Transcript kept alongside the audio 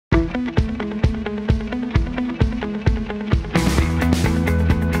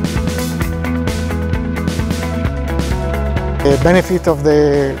The benefit of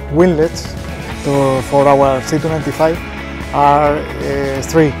the winglets for our C295 are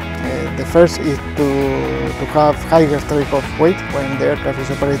three. The first is to have higher takeoff weight when the aircraft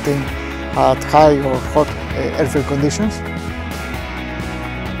is operating at high or hot airfield conditions.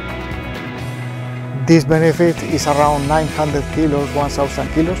 This benefit is around 900 kilos, 1000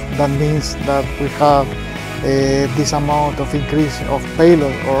 kilos. That means that we have this amount of increase of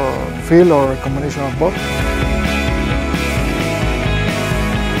payload or fuel or a combination of both.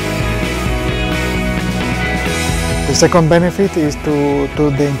 The second benefit is to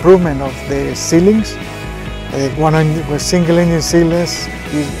the improvement of the ceilings. With single engine ceilings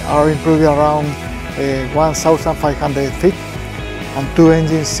are improved around 1,500 feet, and two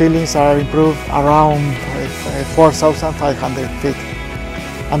engine ceilings are improved around 4,500 feet.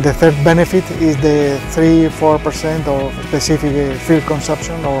 And the third benefit is the 3–4% of specific fuel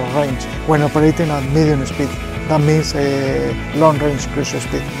consumption or range when operating at medium speed. That means a long range cruise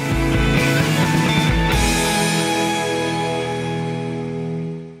speed.